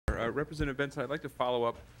Representative Benson, I'd like to follow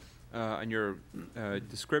up on your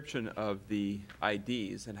description of the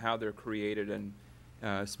IDs and how they're created, and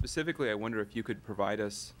specifically I wonder if you could provide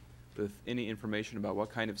us with any information about what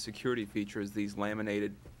kind of security features these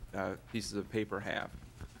laminated pieces of paper have.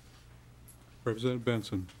 Representative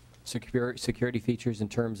Benson. Security features in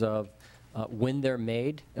terms of when they're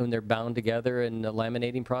made and when they're bound together in the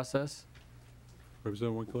laminating process?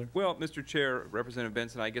 Representative Winkler. Well, Mr. Chair, Representative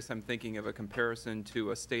Benson, I guess I'm thinking of a comparison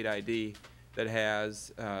to a state ID that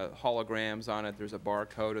has holograms on it. There's a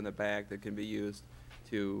barcode in the back that can be used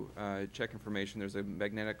to check information. There's a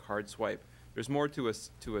magnetic card swipe. There's more to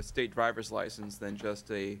a state driver's license than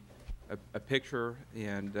just a picture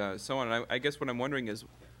and so on. And I guess what I'm wondering is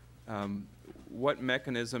what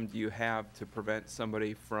mechanism do you have to prevent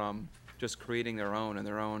somebody from just creating their own in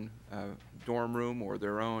their own dorm room or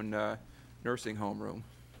their own nursing home room?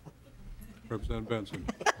 Representative Benson.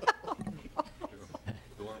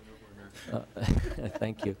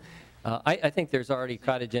 Thank you. I think there's already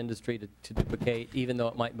cottage industry to duplicate, even though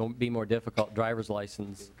it might be more difficult, driver's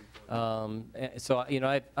license. So, you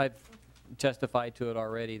know, I've testified to it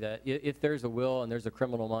already that if there's a will and there's a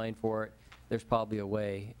criminal mind for it, there's probably a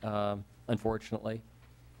way, unfortunately.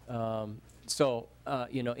 So,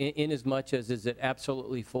 you know, in as much as is it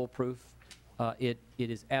absolutely foolproof, it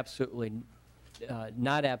is absolutely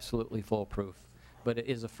not absolutely foolproof, but it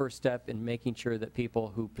is a first step in making sure that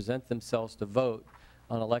people who present themselves to vote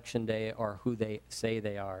on Election Day are who they say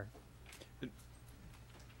they are.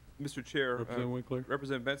 Mr. Chair, Representative Winkler.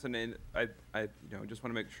 Representative Benson, and I just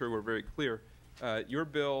want to make sure we're very clear. Your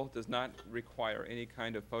bill does not require any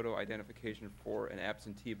kind of photo identification for an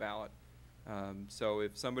absentee ballot. So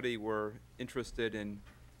if somebody were interested in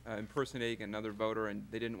impersonating another voter and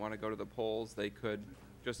they didn't want to go to the polls, they could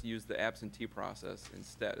just use the absentee process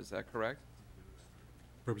instead. Is that correct?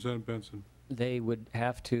 Representative Benson. They would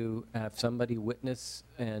have to have somebody witness,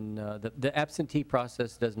 and the absentee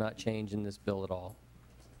process does not change in this bill at all.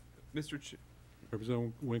 Mr. Ch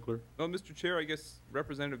Representative Winkler. Well, Mr. Chair, I guess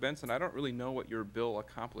Representative Benson, I don't really know what your bill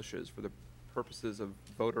accomplishes for the purposes of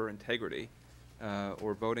voter integrity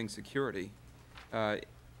or voting security.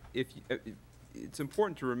 It's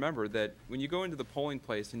important to remember that when you go into the polling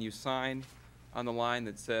place and you sign on the line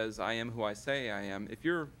that says "I am who I say I am," if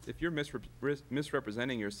you're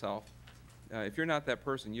misrepresenting yourself, if you're not that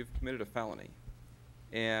person, you've committed a felony.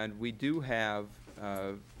 And we do have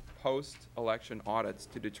post-election audits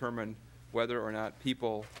to determine whether or not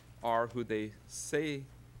people are who they say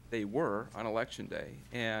they were on Election Day,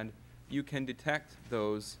 and you can detect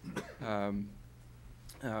those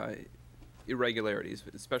irregularities,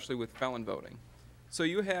 especially with felon voting. So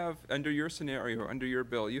you have, under your scenario, under your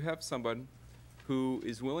bill, you have someone who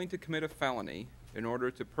is willing to commit a felony in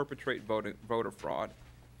order to perpetrate voter fraud,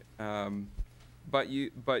 but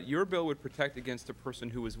your bill would protect against a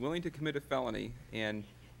person who was willing to commit a felony and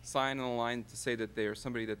sign on the line to say that they are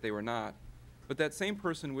somebody that they were not. But that same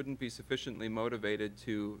person wouldn't be sufficiently motivated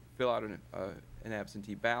to fill out an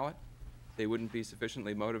absentee ballot. They wouldn't be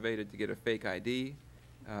sufficiently motivated to get a fake ID.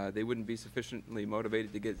 They wouldn't be sufficiently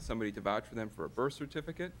motivated to get somebody to vouch for them for a birth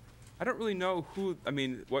certificate. I don't really know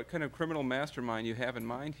what kind of criminal mastermind you have in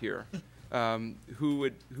mind here, who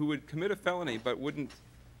would commit a felony but wouldn't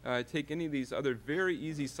take any of these other very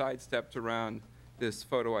easy sidesteps around this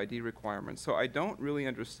photo ID requirement. So I don't really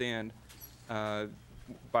understand,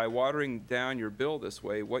 by watering down your bill this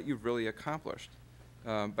way, what you've really accomplished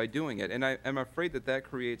by doing it. And I'm afraid that that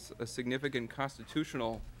creates a significant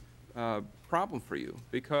constitutional problem for you,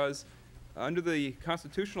 because under the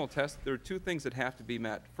constitutional test, there are two things that have to be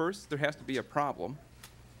met. First, there has to be a problem,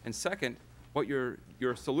 and second, what your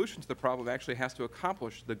solution to the problem actually has to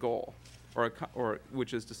accomplish the goal, or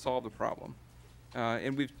which is to solve the problem.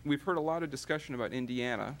 And we've heard a lot of discussion about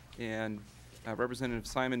Indiana, and Representative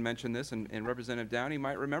Simon mentioned this, and Representative Downey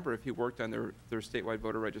might remember if he worked on their statewide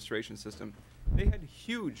voter registration system. They had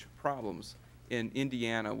huge problems in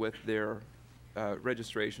Indiana with their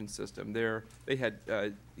registration system. They had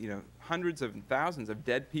hundreds of thousands of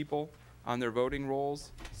dead people on their voting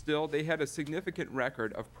rolls. Still, they had a significant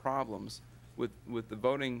record of problems with the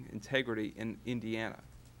voting integrity in Indiana.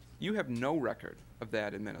 You have no record of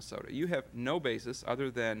that in Minnesota. You have no basis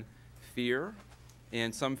other than fear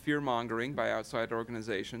and some fear-mongering by outside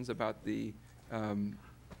organizations about the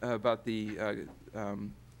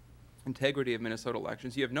integrity of Minnesota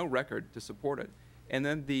elections. You have no record to support it. And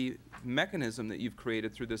then the mechanism that you've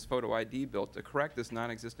created through this photo ID bill to correct this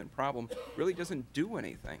non-existent problem really doesn't do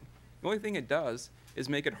anything. The only thing it does is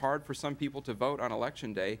make it hard for some people to vote on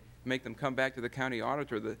Election Day, make them come back to the county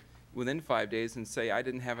auditor within 5 days and say, I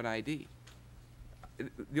didn't have an ID.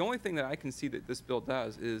 the only thing that I can see that this bill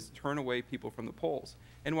does is turn away people from the polls.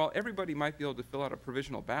 And while everybody might be able to fill out a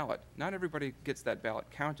provisional ballot, not everybody gets that ballot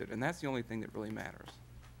counted, and that's the only thing that really matters.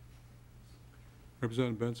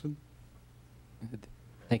 Representative Benson?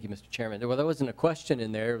 Thank you, Mr. Chairman. Well, there wasn't a question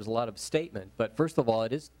in there. There was a lot of statement. But first of all,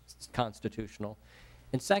 it is constitutional.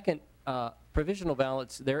 And second, provisional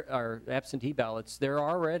ballots, there are absentee ballots. There are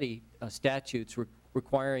already statutes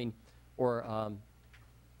requiring or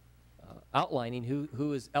outlining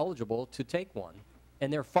who is eligible to take one.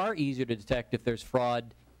 And they're far easier to detect if there's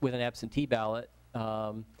fraud with an absentee ballot,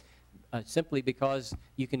 simply because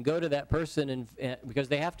you can go to that person and because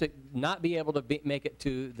they have to not be able to make it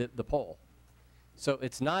to the poll. So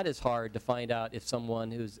it's not as hard to find out if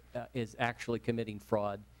someone is actually committing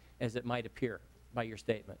fraud as it might appear by your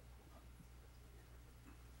statement.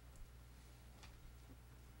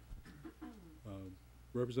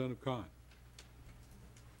 Representative Kahn?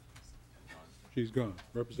 She's gone.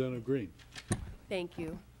 Representative Green? Thank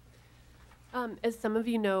you. As some of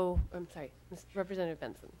you know, I'm sorry, Representative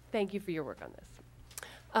Benson, thank you for your work on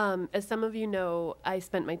this. As some of you know, I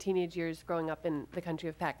spent my teenage years growing up in the country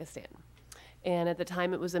of Pakistan. And at the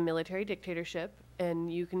time it was a military dictatorship,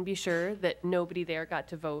 and you can be sure that nobody there got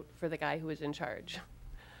to vote for the guy who was in charge.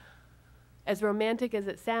 As romantic as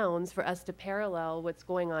it sounds for us to parallel what's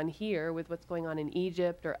going on here with what's going on in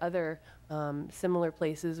Egypt or other similar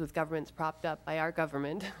places with governments propped up by our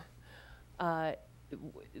government,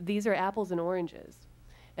 these are apples and oranges.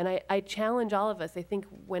 And I challenge all of us. I think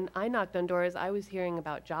when I knocked on doors, I was hearing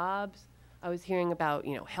about jobs. I was hearing about,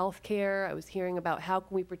 health care. I was hearing about how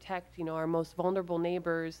can we protect, our most vulnerable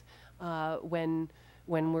neighbors when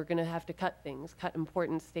we're going to have to cut things, cut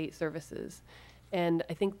important state services. And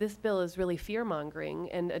I think this bill is really fear-mongering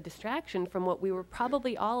and a distraction from what we were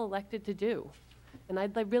probably all elected to do. And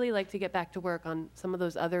I'd really like to get back to work on some of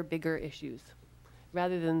those other bigger issues,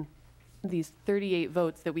 rather than these 38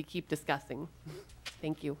 votes that we keep discussing.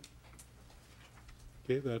 Thank you.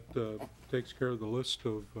 Okay, that takes care of the list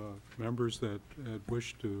of members that had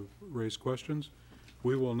wished to raise questions.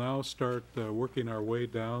 We will now start working our way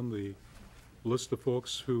down the list of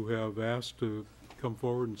folks who have asked to come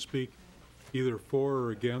forward and speak either for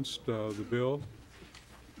or against the bill.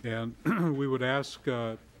 And we would ask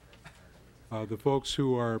the folks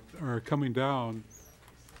who are coming down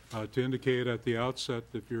to indicate at the outset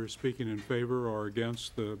if you're speaking in favor or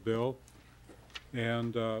against the bill.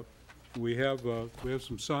 And we have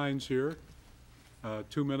some signs here,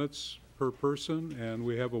 2 minutes per person, and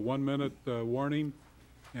we have a 1 minute warning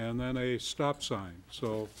and then a stop sign.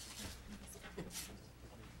 So,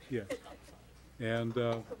 yeah. And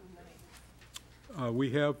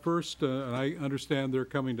we have first, and I understand they're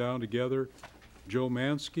coming down together, Joe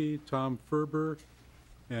Mansky, Tom Ferber,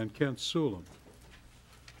 and Kent Sulam.